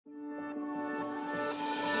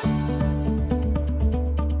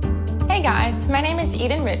My name is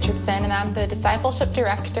Eden Richardson, and I'm the Discipleship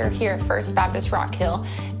Director here at First Baptist Rock Hill.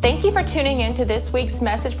 Thank you for tuning in to this week's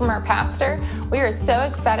message from our pastor. We are so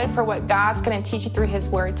excited for what God's going to teach you through His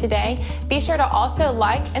Word today. Be sure to also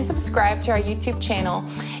like and subscribe to our YouTube channel,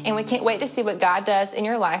 and we can't wait to see what God does in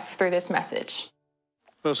your life through this message.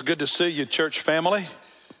 Well, it's good to see you, church family.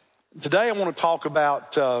 Today I want to talk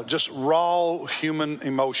about just raw human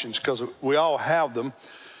emotions, because we all have them.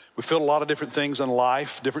 We feel a lot of different things in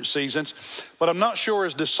life, different seasons. But I'm not sure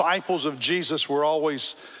as disciples of Jesus we're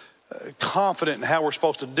always confident in how we're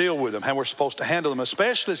supposed to deal with them, how we're supposed to handle them,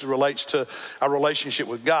 especially as it relates to our relationship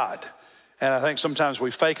with God. And I think sometimes we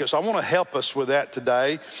fake it. So I want to help us with that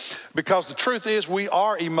today, because the truth is we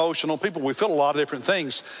are emotional people. We feel a lot of different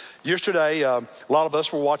things. Yesterday, a lot of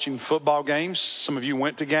us were watching football games. Some of you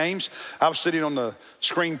went to games. I was sitting on the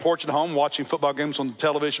screen porch at home watching football games on the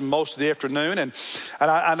television most of the afternoon. And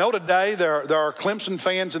I know today there are Clemson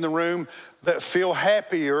fans in the room that feel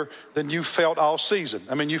happier than you felt all season.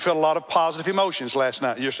 I mean, you felt a lot of positive emotions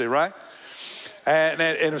yesterday, right? And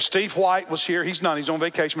if Steve White was here, he's not, he's on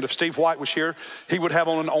vacation, but if Steve White was here, he would have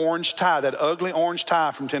on an orange tie, that ugly orange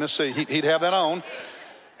tie from Tennessee. He'd have that on.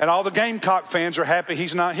 And all the Gamecock fans are happy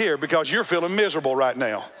he's not here, because you're feeling miserable right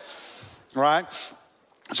now, right?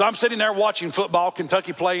 So I'm sitting there watching football,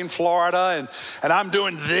 Kentucky playing Florida, and I'm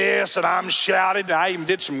doing this, and I'm shouting. And I even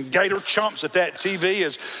did some gator chumps at that TV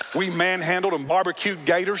as we manhandled and barbecued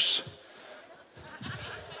gators.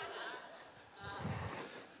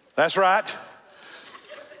 That's right.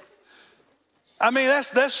 I mean,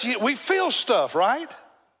 that's we feel stuff, right?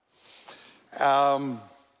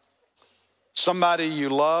 Somebody you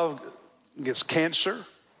love gets cancer,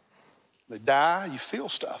 they die, you feel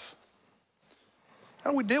stuff. How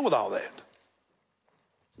do we deal with all that?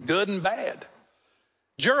 Good and bad.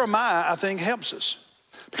 Jeremiah, I think, helps us,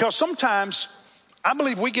 because sometimes I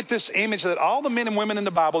believe we get this image that all the men and women in the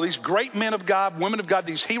Bible, these great men of God, women of God,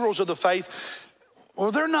 these heroes of the faith, well,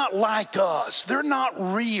 they're not like us. They're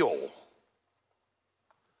not real.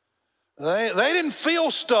 They didn't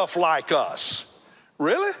feel stuff like us.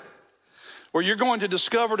 Really? Well, you're going to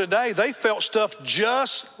discover today they felt stuff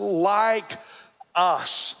just like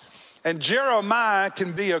us. And Jeremiah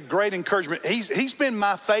can be a great encouragement. He's been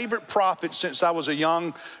my favorite prophet since I was a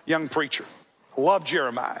young preacher. I love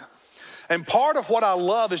Jeremiah. And part of what I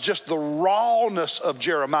love is just the rawness of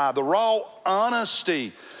Jeremiah, the raw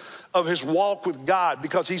honesty of his walk with God,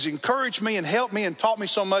 because he's encouraged me and helped me and taught me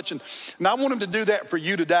so much. And I want him to do that for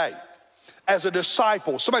you today. As a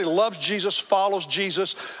disciple, somebody who loves Jesus, follows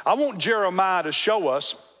Jesus, I want Jeremiah to show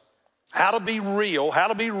us how to be real, how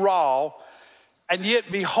to be raw, and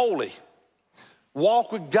yet be holy.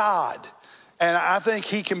 Walk with God. And I think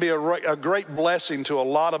he can be a great blessing to a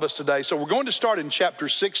lot of us today. So we're going to start in chapter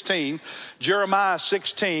 16, Jeremiah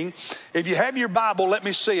 16. If you have your Bible, let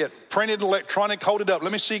me see it. Printed, electronic, hold it up.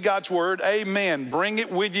 Let me see God's word. Amen. Bring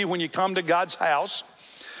it with you when you come to God's house.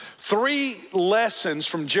 3 lessons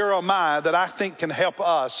from Jeremiah that I think can help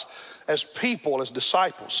us as people, as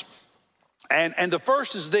disciples. And the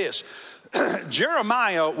first is this.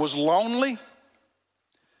 Jeremiah was lonely,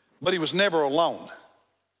 but he was never alone.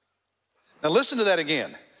 Now listen to that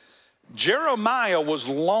again. Jeremiah was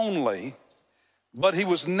lonely, but he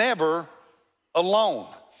was never alone.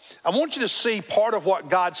 I want you to see part of what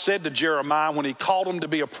God said to Jeremiah when he called him to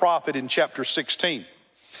be a prophet in chapter 16.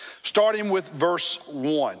 Starting with verse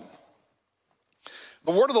 1.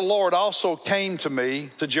 The word of the Lord also came to me,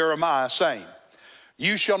 to Jeremiah, saying,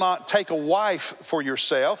 you shall not take a wife for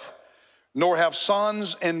yourself, nor have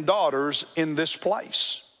sons and daughters in this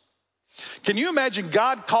place. Can you imagine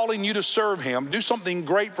God calling you to serve him, do something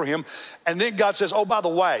great for him, and then God says, oh, by the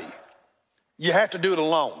way, you have to do it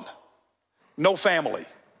alone. No family.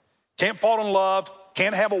 Can't fall in love,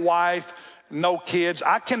 can't have a wife, no kids.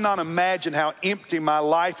 I cannot imagine how empty my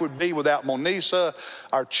life would be without Monisa,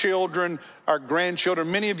 our children, our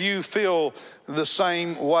grandchildren. Many of you feel the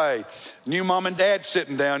same way. New mom and dad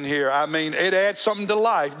sitting down here. I mean, it adds something to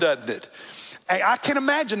life, doesn't it? And I can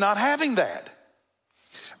imagine not having that.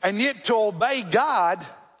 And yet to obey God,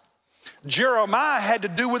 Jeremiah had to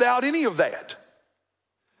do without any of that.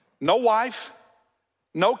 No wife,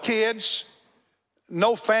 no kids,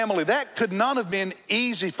 no family. That could not have been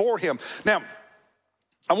easy for him. Now,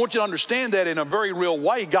 I want you to understand that in a very real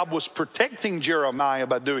way, God was protecting Jeremiah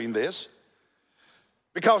by doing this,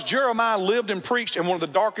 because Jeremiah lived and preached in one of the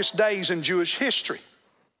darkest days in Jewish history.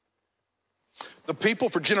 The people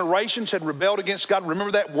for generations had rebelled against God.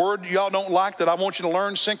 Remember that word y'all don't like that I want you to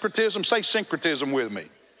learn, syncretism? Say syncretism with me.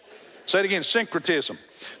 Say it again, syncretism.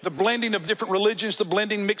 The blending of different religions, the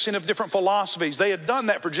blending, mixing of different philosophies. They had done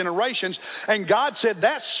that for generations. And God said,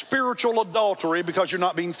 that's spiritual adultery because you're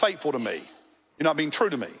not being faithful to me. You're not being true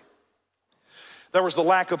to me. There was the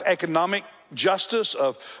lack of economic justice,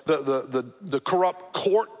 of the corrupt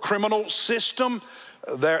court criminal system.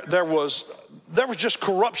 There was just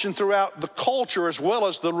corruption throughout the culture, as well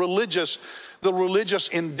as the religious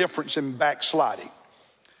indifference and backsliding.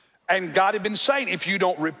 And God had been saying, if you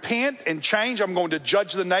don't repent and change, I'm going to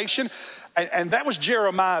judge the nation. And that was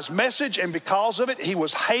Jeremiah's message. And because of it, he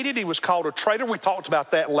was hated. He was called a traitor. We talked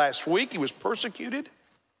about that last week. He was persecuted.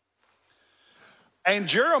 And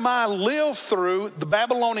Jeremiah lived through the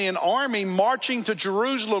Babylonian army marching to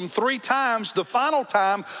Jerusalem 3 times, the final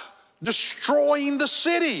time destroying the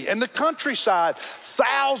city and the countryside.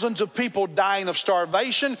 Thousands of people dying of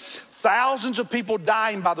starvation, thousands of people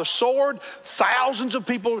dying by the sword, thousands of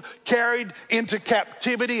people carried into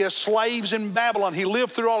captivity as slaves in Babylon. He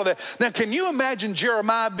lived through all of that. Now, can you imagine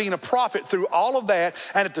Jeremiah being a prophet through all of that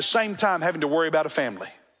and at the same time having to worry about a family?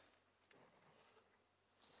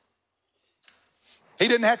 He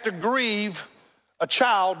didn't have to grieve a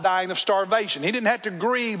child dying of starvation. He didn't have to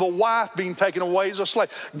grieve a wife being taken away as a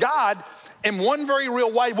slave. God, in one very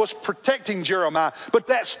real way, was protecting Jeremiah, but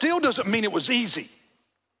that still doesn't mean it was easy.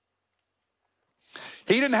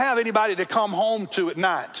 He didn't have anybody to come home to at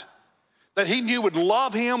night that he knew would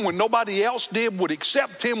love him when nobody else did, would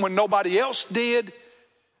accept him when nobody else did.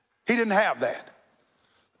 He didn't have that.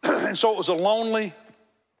 And so it was a lonely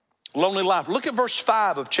life. Look at verse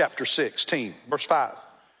 5 of chapter 16, verse 5.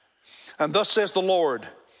 And thus says the Lord,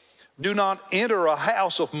 do not enter a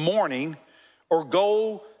house of mourning or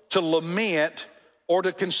go to lament or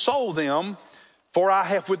to console them, for I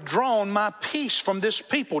have withdrawn my peace from this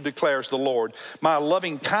people, declares the Lord, my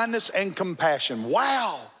loving kindness and compassion.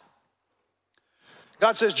 Wow.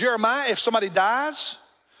 God says, Jeremiah, if somebody dies,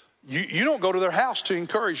 you don't go to their house to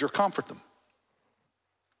encourage or comfort them.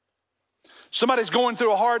 Somebody's going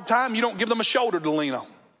through a hard time, you don't give them a shoulder to lean on,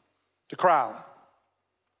 to cry on.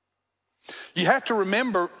 You have to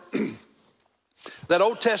remember that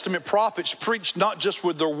Old Testament prophets preached not just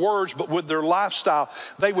with their words, but with their lifestyle.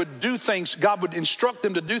 They would do things, God would instruct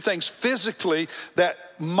them to do things physically that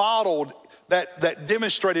modeled, that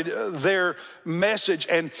demonstrated their message.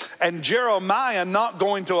 And Jeremiah not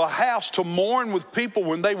going to a house to mourn with people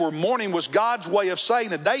when they were mourning was God's way of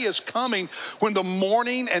saying a day is coming when the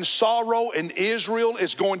mourning and sorrow in Israel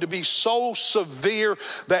is going to be so severe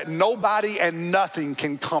that nobody and nothing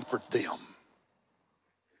can comfort them.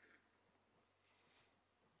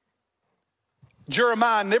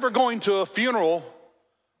 Jeremiah never going to a funeral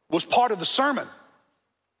was part of the sermon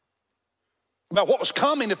about what was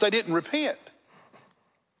coming if they didn't repent.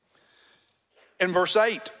 In verse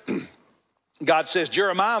 8, God says,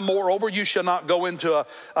 Jeremiah, moreover, you shall not go into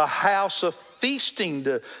a house of feasting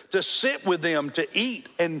to sit with them, to eat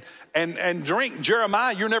and drink.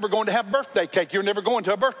 Jeremiah, you're never going to have birthday cake. You're never going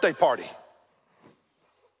to a birthday party.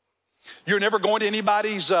 You're never going to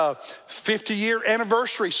anybody's 50-year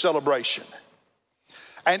anniversary celebration.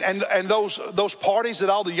 And those parties that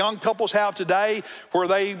all the young couples have today where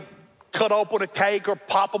they cut open a cake or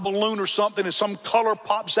pop a balloon or something and some color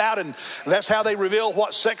pops out and that's how they reveal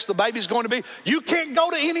what sex the baby's going to be. You can't go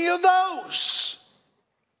to any of those.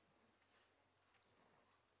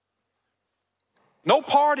 No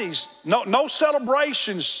parties, no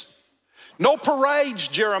celebrations, no parades,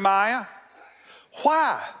 Jeremiah.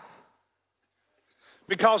 Why?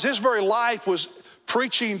 Because his very life was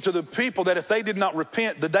preaching to the people that if they did not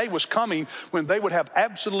repent, the day was coming when they would have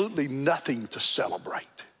absolutely nothing to celebrate.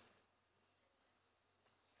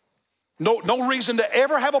 No reason to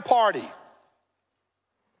ever have a party.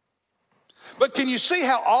 But can you see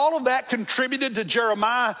how all of that contributed to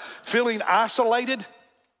Jeremiah feeling isolated?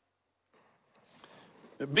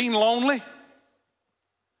 Being lonely?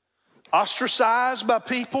 Ostracized by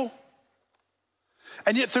people?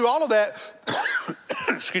 And yet through all of that,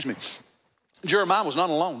 excuse me, Jeremiah was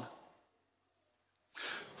not alone.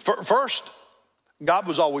 First, God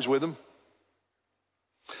was always with him.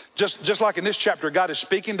 Just like in this chapter, God is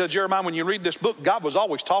speaking to Jeremiah. When you read this book, God was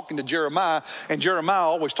always talking to Jeremiah, and Jeremiah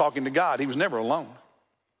always talking to God. He was never alone.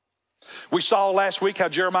 We saw last week how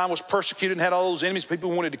Jeremiah was persecuted and had all those enemies,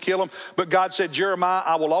 people who wanted to kill him. But God said, Jeremiah,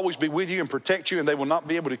 I will always be with you and protect you, and they will not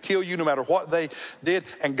be able to kill you no matter what they did.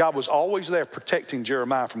 And God was always there protecting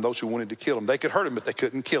Jeremiah from those who wanted to kill him. They could hurt him, but they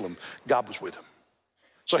couldn't kill him. God was with him.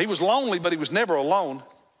 So he was lonely, but he was never alone.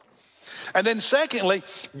 And then secondly,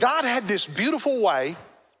 God had this beautiful way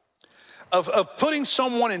of putting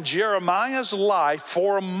someone in Jeremiah's life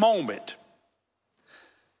for a moment.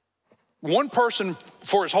 One person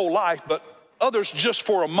for his whole life, but others just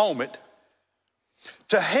for a moment,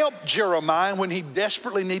 to help Jeremiah when he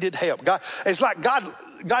desperately needed help. It's like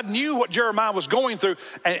God knew what Jeremiah was going through,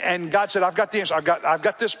 and God said, I've got the answer. I've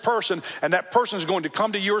got this person, and that person is going to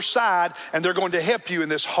come to your side, and they're going to help you in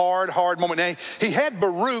this hard moment. And he had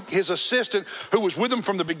Baruch, his assistant, who was with him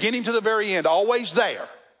from the beginning to the very end, always there.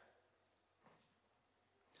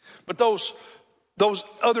 But those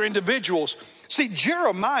other individuals, see,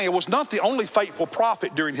 Jeremiah was not the only faithful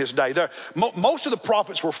prophet during his day. Most of the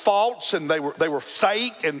prophets were false, and they were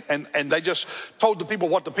fake, and they just told the people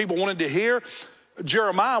what the people wanted to hear.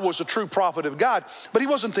 Jeremiah was a true prophet of God, but he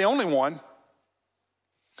wasn't the only one.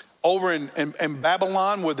 Over in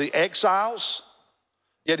Babylon with the exiles,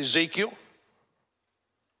 you had Ezekiel.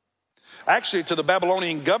 Actually, to the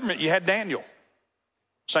Babylonian government, you had Daniel,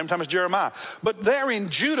 same time as Jeremiah. But there in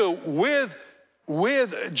Judah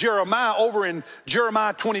with Jeremiah, over in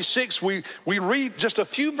Jeremiah 26, we read just a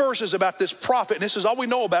few verses about this prophet, and this is all we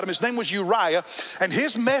know about him. His name was Uriah, and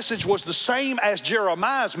his message was the same as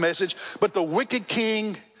Jeremiah's message, but the wicked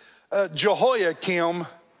king Jehoiakim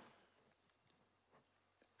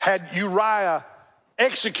had Uriah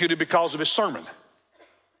executed because of his sermon.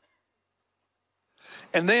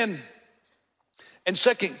 And then in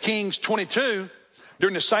 2 Kings 22,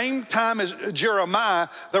 during the same time as Jeremiah,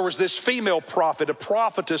 there was this female prophet, a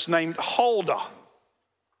prophetess named Huldah.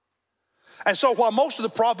 And so while most of the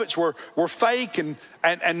prophets were fake and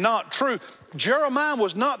not true, Jeremiah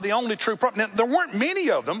was not the only true prophet. Now, there weren't many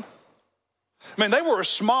of them. I mean, they were a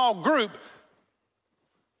small group,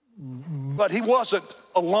 but he wasn't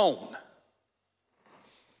alone.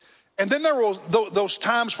 And then there were those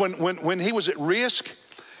times when he was at risk,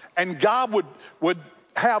 and God would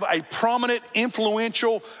have a prominent,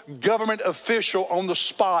 influential government official on the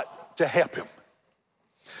spot to help him.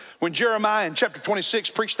 When Jeremiah in chapter 26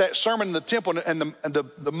 preached that sermon in the temple, and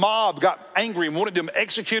the mob got angry and wanted him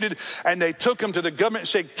executed, and they took him to the government and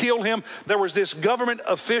said, kill him. There was this government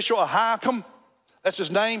official, Ahikam, that's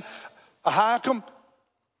his name, Ahikam,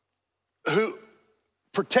 who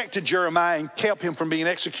protected Jeremiah and kept him from being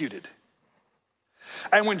executed.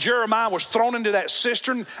 And when Jeremiah was thrown into that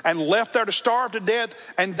cistern and left there to starve to death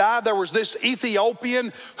and die, there was this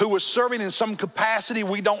Ethiopian who was serving in some capacity.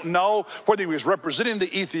 We don't know whether he was representing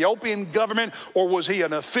the Ethiopian government or was he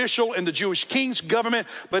an official in the Jewish king's government,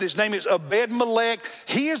 but his name is Ebed-Melech.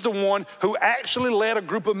 He is the one who actually led a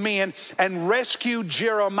group of men and rescued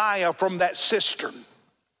Jeremiah from that cistern.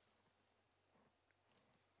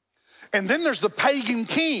 And then there's the pagan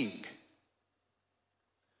king,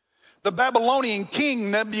 the Babylonian king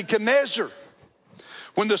Nebuchadnezzar.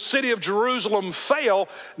 When the city of Jerusalem fell,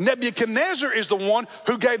 Nebuchadnezzar is the one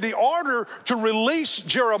who gave the order to release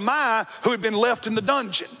Jeremiah, who had been left in the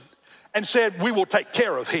dungeon, and said, we will take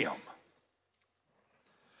care of him.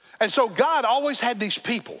 And so God always had these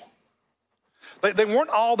people. They weren't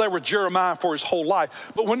all there with Jeremiah for his whole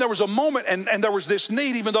life. But when there was a moment and there was this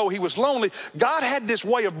need, even though he was lonely, God had this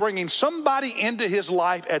way of bringing somebody into his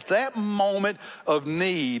life at that moment of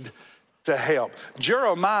need to help.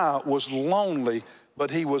 Jeremiah was lonely, but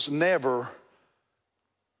he was never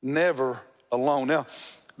alone. Now,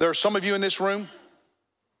 there are some of you in this room,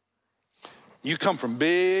 you come from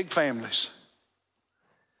big families,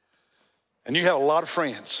 and you have a lot of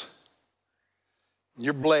friends.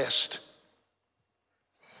 You're blessed.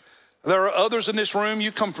 There are others in this room,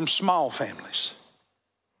 you come from small families.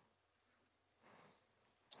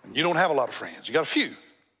 And you don't have a lot of friends. You got a few.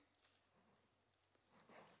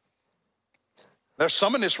 There's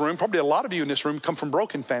some in this room, probably a lot of you in this room, come from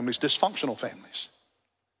broken families, dysfunctional families.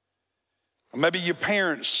 Or maybe your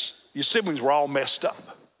parents, your siblings were all messed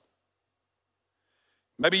up.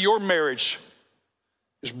 Maybe your marriage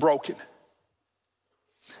is broken.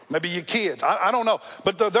 Maybe your kids. I don't know.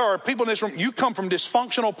 But there are people in this room, you come from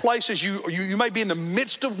dysfunctional places. You may be in the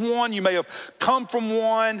midst of one. You may have come from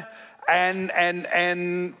one.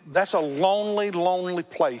 And that's a lonely, lonely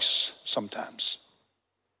place sometimes.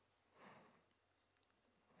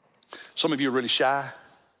 Some of you are really shy.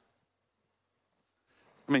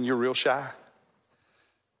 I mean, you're real shy.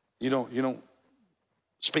 You don't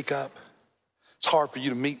speak up. It's hard for you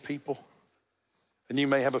to meet people. And you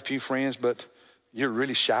may have a few friends, but you're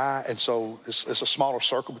really shy, and so it's a smaller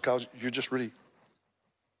circle because you're just really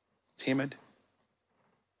timid.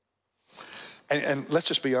 And let's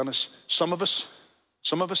just be honest, some of us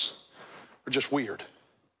are just weird.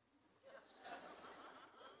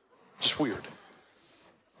 Just weird.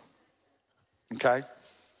 Okay?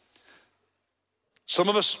 Some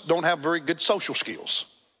of us don't have very good social skills.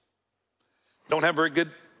 Don't have very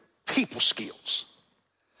good people skills.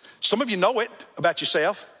 Some of you know it about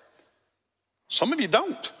yourself. Some of you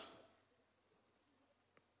don't.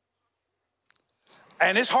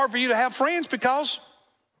 And it's hard for you to have friends because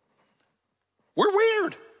we're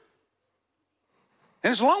weird.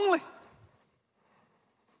 And it's lonely.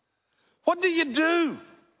 What do you do?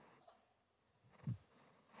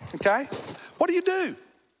 Okay? What do you do?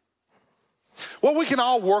 Well, we can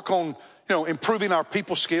all work on, improving our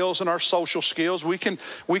people skills and our social skills. We can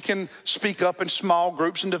speak up in small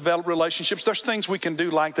groups and develop relationships. There's things we can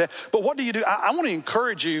do like that. But what do you do? I want to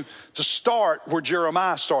encourage you to start where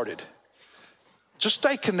Jeremiah started. Just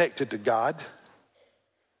stay connected to God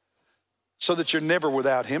so that you're never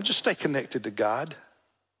without him. Just stay connected to God.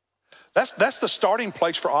 That's the starting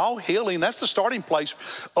place for all healing. That's the starting place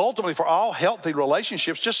ultimately for all healthy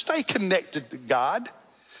relationships. Just stay connected to God.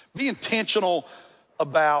 Be intentional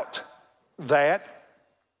about that.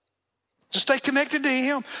 Just stay connected to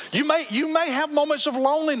him. You may have moments of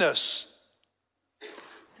loneliness,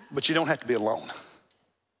 but you don't have to be alone.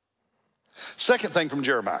 Second thing from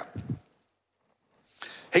Jeremiah.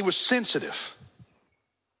 He was sensitive,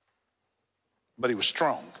 but he was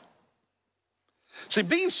strong. See,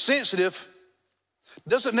 being sensitive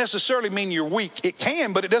doesn't necessarily mean you're weak. It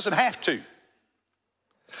can, but it doesn't have to.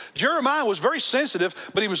 Jeremiah was very sensitive,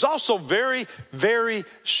 but he was also very, very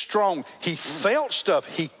strong. He felt stuff.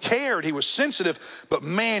 He cared. He was sensitive, but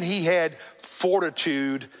man, he had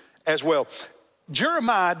fortitude as well.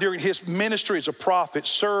 Jeremiah, during his ministry as a prophet,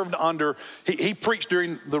 served under, he preached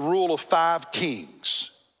during the rule of 5 kings.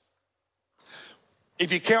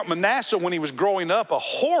 If you count Manasseh when he was growing up, a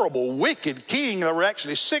horrible, wicked king. There were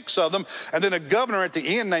actually 6 of them, and then a governor at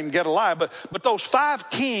the end named Gedaliah. But those 5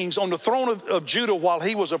 kings on the throne of Judah while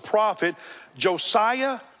he was a prophet,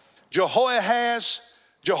 Josiah, Jehoahaz,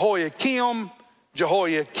 Jehoiakim,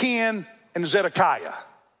 Jehoiakim, and Zedekiah.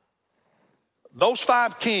 Those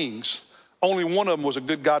 5 kings, only one of them was a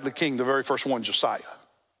good godly king, the very first one, Josiah.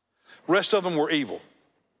 Rest of them were evil,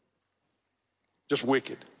 just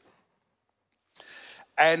wicked.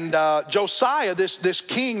 And Josiah, this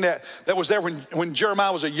king that was there when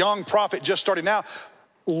Jeremiah was a young prophet just starting out,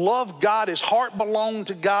 loved God. His heart belonged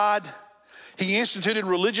to God. He instituted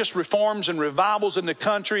religious reforms and revivals in the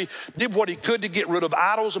country, did what he could to get rid of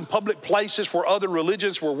idols in public places where other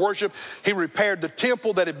religions were worshiped. He repaired the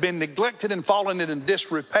temple that had been neglected and fallen in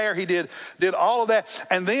disrepair. He did all of that.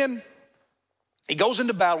 And then he goes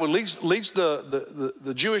into battle, leads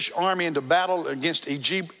the Jewish army into battle against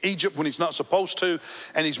Egypt when he's not supposed to,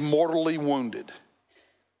 and he's mortally wounded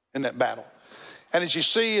in that battle. And as you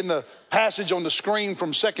see in the passage on the screen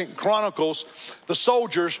from 2 Chronicles, the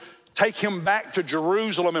soldiers take him back to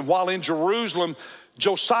Jerusalem, and while in Jerusalem,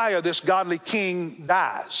 Josiah, this godly king,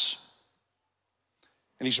 dies.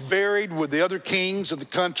 And he's buried with the other kings of the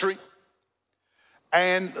country.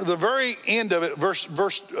 And the very end of it, verse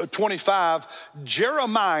 25,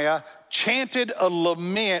 Jeremiah chanted a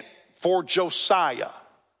lament for Josiah.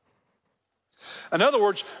 In other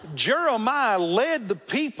words, Jeremiah led the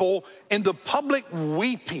people in the public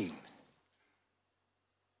weeping,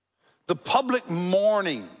 the public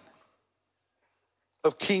mourning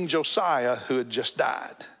of King Josiah who had just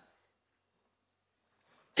died.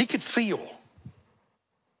 He could feel.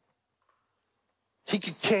 He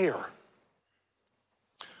could care.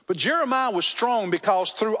 But Jeremiah was strong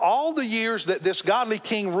because through all the years that this godly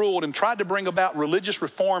king ruled and tried to bring about religious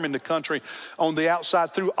reform in the country on the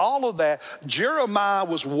outside, through all of that, Jeremiah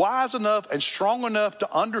was wise enough and strong enough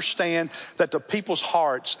to understand that the people's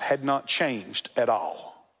hearts had not changed at all.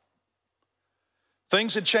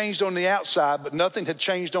 Things had changed on the outside, but nothing had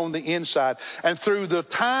changed on the inside. And through the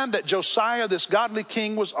time that Josiah, this godly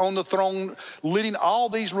king, was on the throne, leading all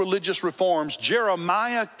these religious reforms,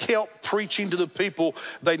 Jeremiah kept preaching to the people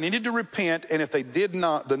they needed to repent, and if they did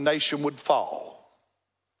not, the nation would fall.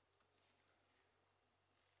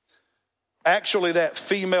 Actually, that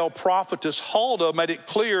female prophetess Huldah made it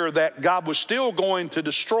clear that God was still going to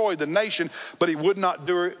destroy the nation, but he would not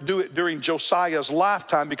do it during Josiah's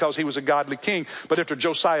lifetime because he was a godly king. But after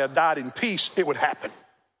Josiah died in peace, it would happen.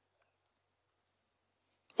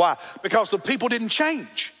 Why? Because the people didn't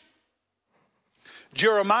change.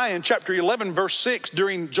 Jeremiah in chapter 11, verse 6,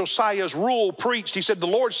 during Josiah's rule, preached. He said, "The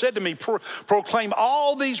Lord said to me, proclaim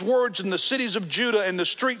all these words in the cities of Judah and the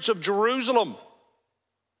streets of Jerusalem."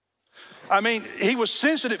 I mean, he was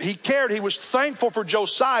sensitive, he cared, he was thankful for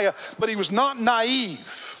Josiah, but he was not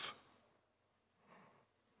naive.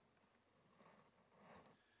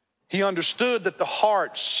 He understood that the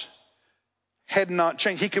hearts had not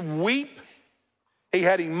changed. He could weep, he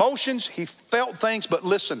had emotions, he felt things, but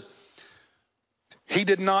listen, he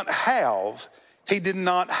did not have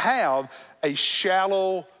a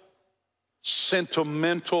shallow,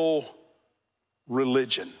 sentimental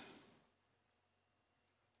religion.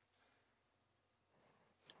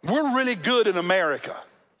 We're really good in America.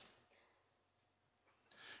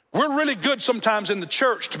 We're really good sometimes in the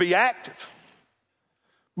church to be active.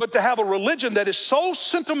 But to have a religion that is so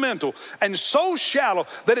sentimental and so shallow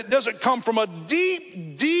that it doesn't come from a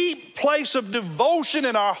deep, deep place of devotion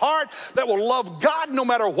in our heart that will love God no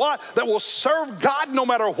matter what, that will serve God no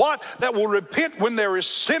matter what, that will repent when there is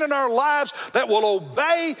sin in our lives, that will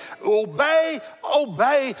obey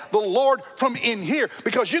the Lord from in here.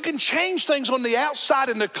 Because you can change things on the outside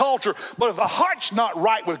in the culture, but if the heart's not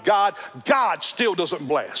right with God, God still doesn't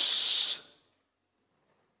bless.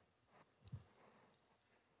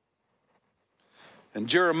 And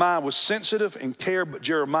Jeremiah was sensitive and cared, but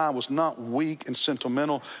Jeremiah was not weak and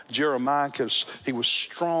sentimental. Jeremiah, because he was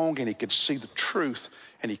strong and he could see the truth,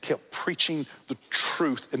 and he kept preaching the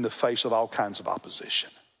truth in the face of all kinds of opposition.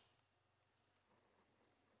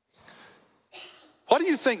 What do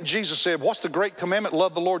you think Jesus said? What's the great commandment?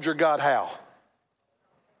 Love the Lord your God how?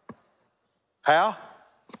 How?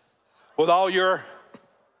 With all your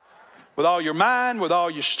mind, with all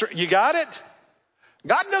your strength. You got it?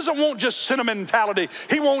 God doesn't want just sentimentality.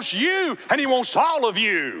 He wants you, and he wants all of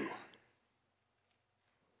you.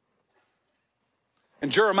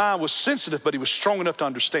 And Jeremiah was sensitive, but he was strong enough to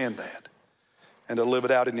understand that and to live it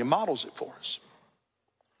out, and he models it for us.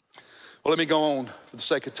 Well, let me go on for the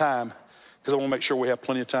sake of time, because I want to make sure we have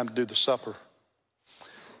plenty of time to do the supper.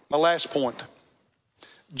 My last point.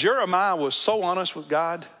 Jeremiah was so honest with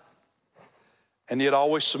God, and yet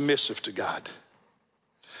always submissive to God.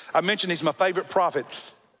 I mentioned he's my favorite prophet.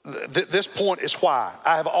 This point is why.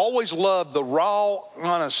 I have always loved the raw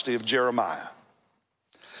honesty of Jeremiah.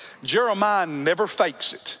 Jeremiah never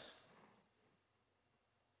fakes it.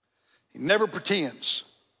 He never pretends.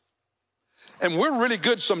 And we're really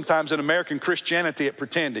good sometimes in American Christianity at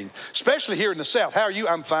pretending, especially here in the South. How are you?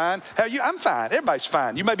 I'm fine. How are you? I'm fine. Everybody's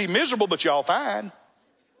fine. You may be miserable, but y'all fine.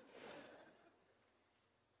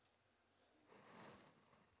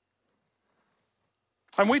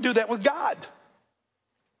 And we do that with God.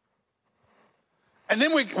 And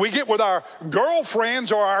then we get with our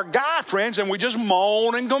girlfriends or our guy friends and we just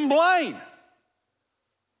moan and complain.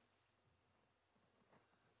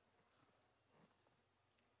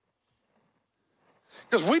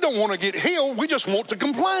 Because we don't want to get healed, we just want to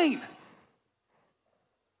complain.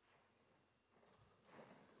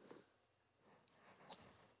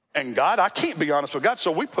 And God, I can't be honest with God,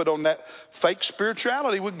 so we put on that fake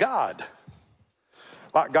spirituality with God.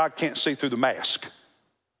 Like God can't see through the mask.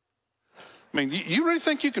 I mean, you really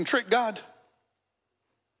think you can trick God?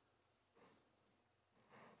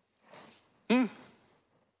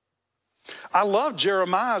 I love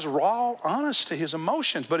Jeremiah's raw honesty, his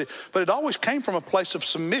emotions, but it always came from a place of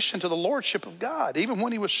submission to the lordship of God, even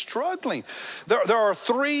when he was struggling. There are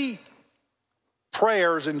 3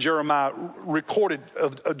 prayers in Jeremiah recorded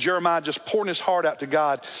of Jeremiah just pouring his heart out to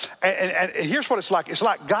God. And here's what it's like. It's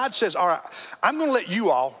like God says, all right, I'm going to let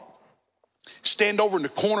you all stand over in the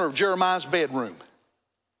corner of Jeremiah's bedroom.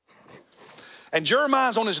 And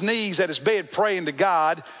Jeremiah's on his knees at his bed praying to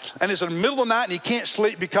God, and it's in the middle of the night and he can't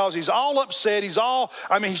sleep because he's all upset. He's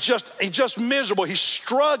just miserable. He's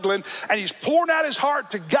struggling and he's pouring out his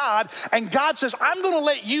heart to God. And God says, I'm going to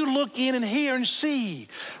let you look in and hear and see.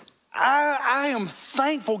 I am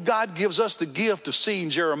thankful God gives us the gift of seeing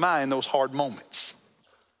Jeremiah in those hard moments.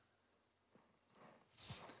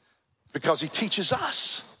 Because he teaches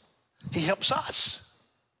us. He helps us.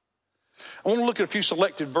 I want to look at a few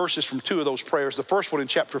selected verses from 2 of those prayers. The first one in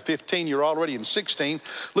chapter 15, you're already in 16.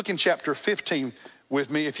 Look in chapter 15 with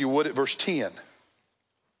me, if you would, at verse 10.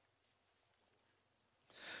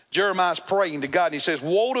 Jeremiah's praying to God, and he says,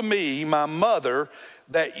 woe to me, my mother,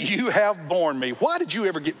 that you have borne me. Why did you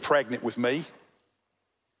ever get pregnant with me?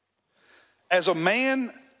 As a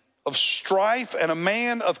man of strife and a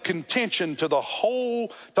man of contention to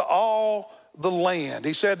all the land.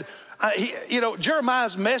 He said,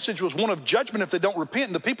 Jeremiah's message was one of judgment if they don't repent.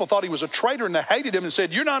 And the people thought he was a traitor and they hated him and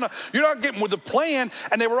said, you're not getting with the plan.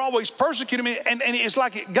 And they were always persecuting me. And it's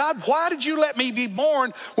like, God, why did you let me be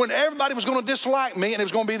born when everybody was going to dislike me and it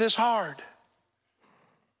was going to be this hard?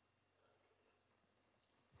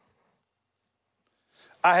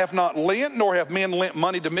 I have not lent, nor have men lent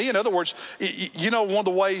money to me. In other words, one of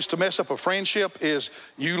the ways to mess up a friendship is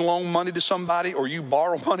you loan money to somebody or you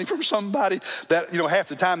borrow money from somebody that, half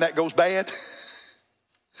the time that goes bad.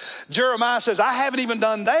 Jeremiah says, I haven't even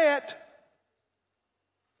done that.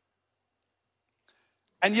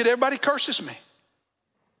 And yet everybody curses me.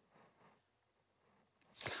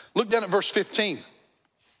 Look down at verse 15.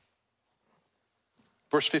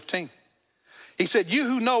 Verse 15. He said, you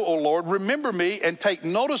who know, O Lord, remember me and take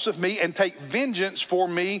notice of me and take vengeance for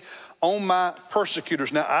me on my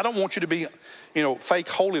persecutors. Now, I don't want you to be, fake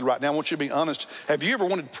holy right now. I want you to be honest. Have you ever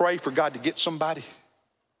wanted to pray for God to get somebody?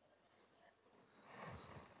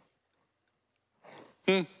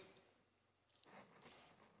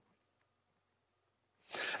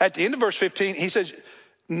 At the end of verse 15, he says,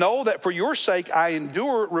 know that for your sake I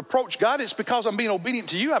endure reproach. God, it's because I'm being obedient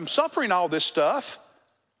to you. I'm suffering all this stuff.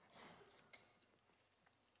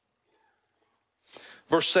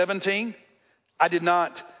 Verse 17, I did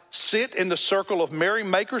not sit in the circle of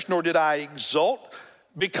merrymakers, nor did I exult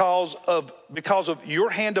because of your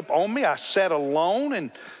hand upon me. I sat alone.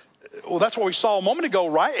 And well, that's what we saw a moment ago,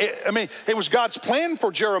 right? It was God's plan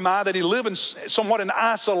for Jeremiah that he live in somewhat in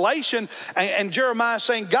isolation. And Jeremiah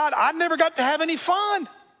saying, God, I never got to have any fun.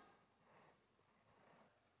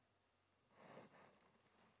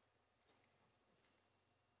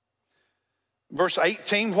 Verse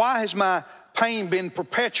 18, why has my pain been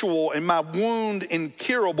perpetual and my wound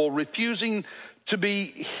incurable, refusing to be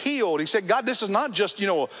healed? He said, God, this is not just,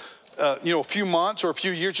 a few months or a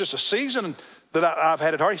few years, just a season that I've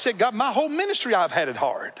had it hard. He said, God, my whole ministry I've had it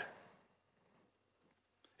hard.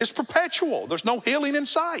 It's perpetual. There's no healing in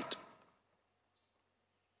sight.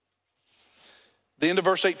 The end of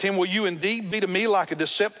verse 18, will you indeed be to me like a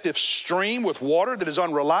deceptive stream with water that is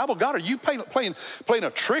unreliable? God, are you playing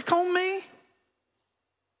a trick on me?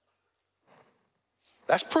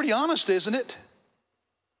 That's pretty honest, isn't it?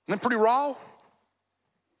 Isn't it pretty raw?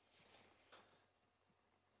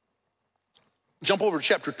 Jump over to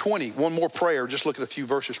chapter 20. One more prayer. Just look at a few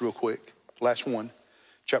verses real quick. Last one.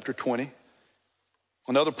 Chapter 20.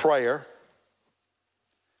 Another prayer.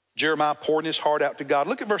 Jeremiah pouring his heart out to God.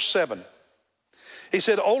 Look at verse 7. He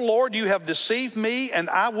said, O Lord, you have deceived me and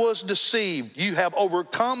I was deceived. You have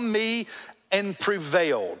overcome me and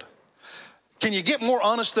prevailed. Can you get more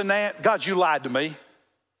honest than that? God, you lied to me.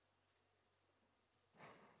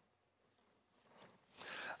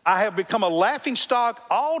 I have become a laughing stock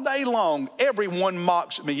all day long. Everyone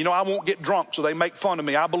mocks me. I won't get drunk, so they make fun of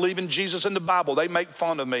me. I believe in Jesus and the Bible. They make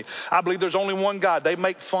fun of me. I believe there's only one God. They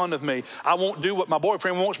make fun of me. I won't do what my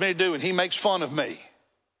boyfriend wants me to do, and he makes fun of me.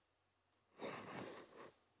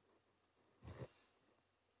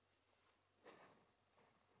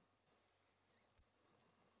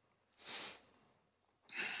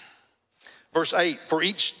 Verse 8, for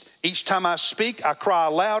each time I speak, I cry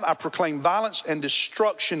aloud, I proclaim violence and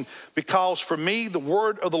destruction, because for me the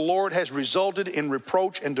word of the Lord has resulted in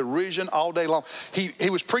reproach and derision all day long. He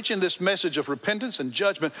was preaching this message of repentance and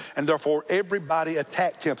judgment, and therefore everybody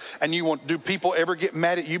attacked him. And do people ever get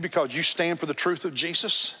mad at you because you stand for the truth of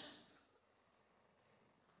Jesus?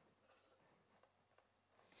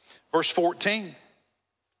 Verse 14,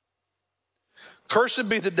 cursed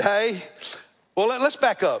be the day. Well, let's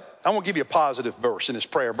back up. I want to give you a positive verse in this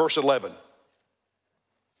prayer. Verse 11.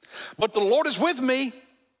 But the Lord is with me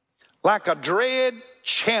like a dread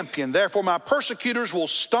champion. Therefore, my persecutors will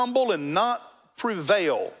stumble and not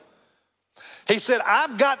prevail. He said,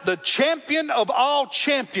 I've got the champion of all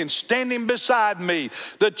champions standing beside me.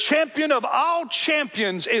 The champion of all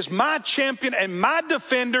champions is my champion and my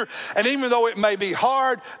defender. And even though it may be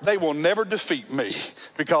hard, they will never defeat me,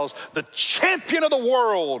 because the champion of the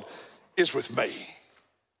world is with me.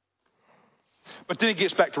 But then he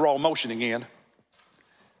gets back to raw emotion again.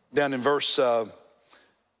 Down in verse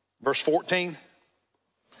 14.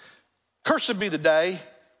 Cursed be the day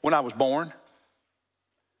when I was born.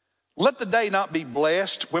 Let the day not be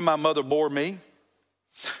blessed when my mother bore me.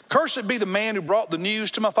 Cursed be the man who brought the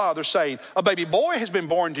news to my father, saying, a baby boy has been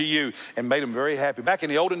born to you, and made him very happy. Back in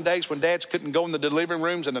the olden days when dads couldn't go in the delivery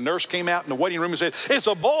rooms and the nurse came out in the waiting room and said, it's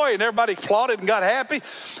a boy, and everybody applauded and got happy.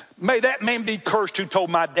 May that man be cursed who told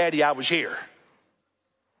my daddy I was here.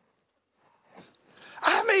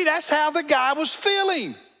 That's how the guy was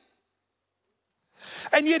feeling.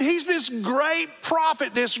 And yet he's this great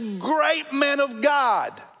prophet, this great man of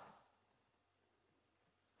God.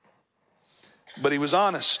 But he was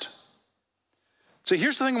honest. See,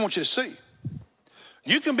 here's the thing I want you to see.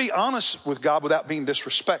 You can be honest with God without being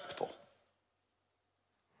disrespectful,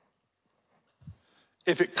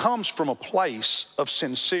 if it comes from a place of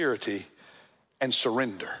sincerity and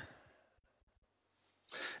surrender.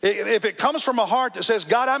 If it comes from a heart that says,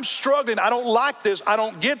 God, I'm struggling. I don't like this. I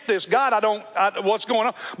don't get this. God, what's going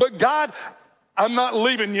on? But God, I'm not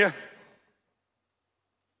leaving you.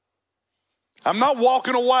 I'm not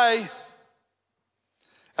walking away.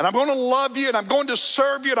 And I'm going to love you, and I'm going to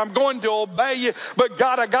serve you, and I'm going to obey you. But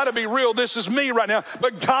God, I got to be real. This is me right now.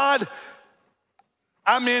 But God,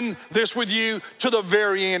 I'm in this with you to the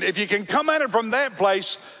very end. If you can come at it from that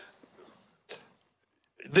place,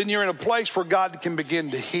 then you're in a place where God can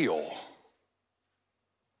begin to heal.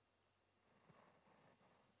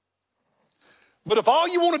 But if all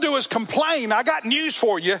you want to do is complain, I got news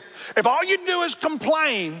for you. If all you do is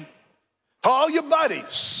complain to all your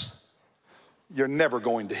buddies, you're never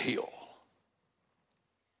going to heal.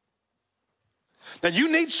 Now,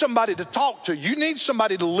 you need somebody to talk to. You need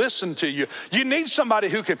somebody to listen to you. You need somebody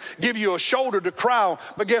who can give you a shoulder to cry on.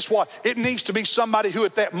 But guess what? It needs to be somebody who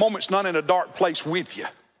at that moment's not in a dark place with you.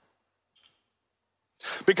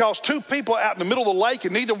 Because two people out in the middle of the lake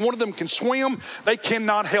and neither one of them can swim, they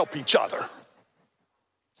cannot help each other.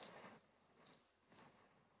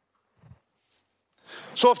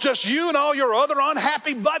 So if just you and all your other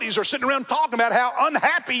unhappy buddies are sitting around talking about how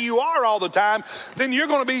unhappy you are all the time, then you're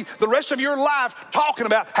going to be the rest of your life talking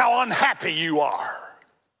about how unhappy you are.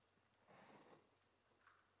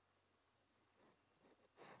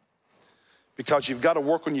 Because you've got to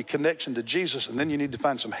work on your connection to Jesus, and then you need to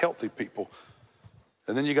find some healthy people.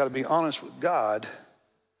 And then you got to be honest with God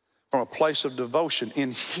from a place of devotion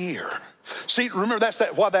in here. See, remember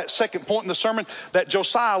why that second point in the sermon, that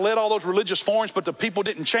Josiah led all those religious forms, but the people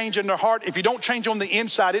didn't change in their heart. If you don't change on the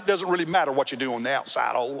inside, it doesn't really matter what you do on the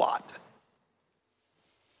outside a whole lot.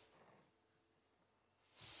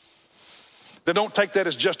 Now, don't take that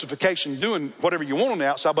as justification doing whatever you want on the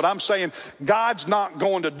outside, but I'm saying God's not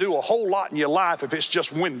going to do a whole lot in your life if it's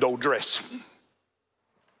just window dressing.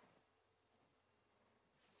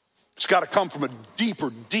 It's got to come from a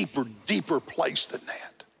deeper, deeper, deeper place than that.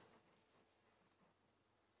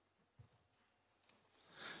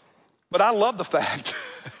 But I love the fact,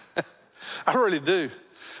 I really do,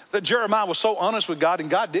 that Jeremiah was so honest with God and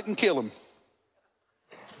God didn't kill him.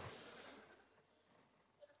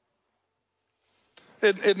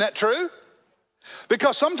 Isn't that true?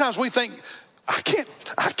 Because sometimes we think, I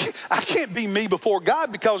can't be me before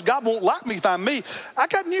God because God won't like me if I'm me. I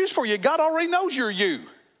got news for you. God already knows you're you.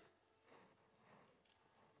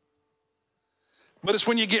 But it's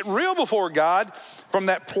when you get real before God from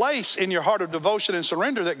that place in your heart of devotion and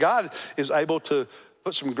surrender that God is able to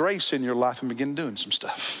put some grace in your life and begin doing some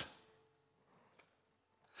stuff.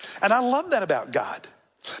 And I love that about God.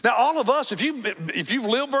 Now, all of us, if you've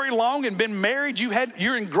lived very long and been married,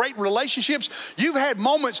 you're in great relationships. You've had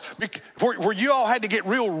moments where you all had to get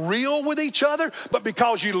real with each other, but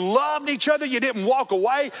because you loved each other, you didn't walk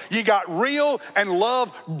away. You got real, and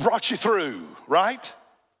love brought you through, right?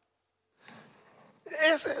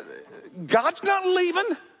 God's not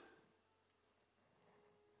leaving.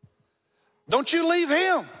 Don't you leave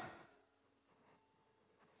him.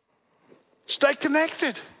 Stay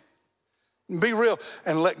connected. And be real.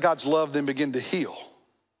 And let God's love then begin to heal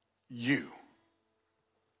you.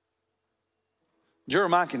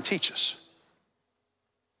 Jeremiah can teach us.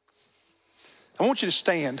 I want you to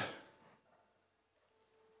stand.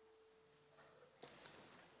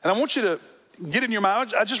 And I want you to get in your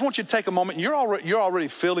mind. I just want you to take a moment. You're already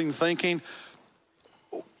feeling, thinking,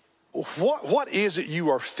 what is it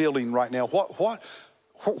you are feeling right now? Where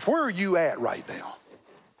are you at right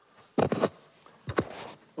now?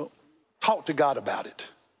 Well, talk to God about it.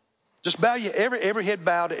 Just bow your every head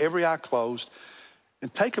bowed, every eye closed,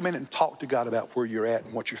 and take a minute and talk to God about where you're at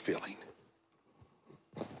and what you're feeling.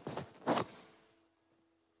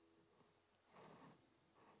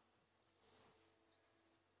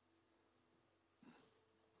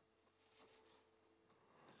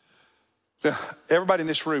 Now, everybody in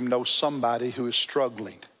this room knows somebody who is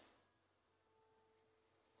struggling.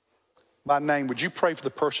 By name, would you pray for the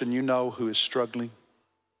person you know who is struggling?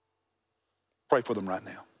 Pray for them right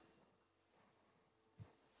now.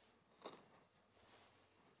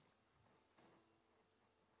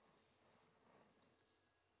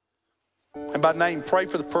 And by name, pray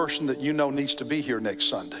for the person that you know needs to be here next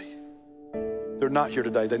Sunday. They're not here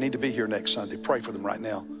today. They need to be here next Sunday. Pray for them right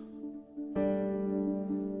now.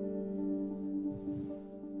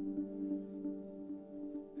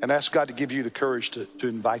 And ask God to give you the courage to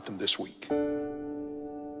invite them this week.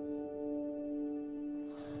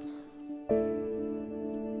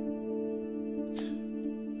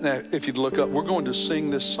 Now, if you'd look up, we're going to sing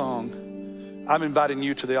this song. I'm inviting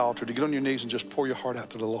you to the altar to get on your knees and just pour your heart out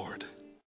to the Lord.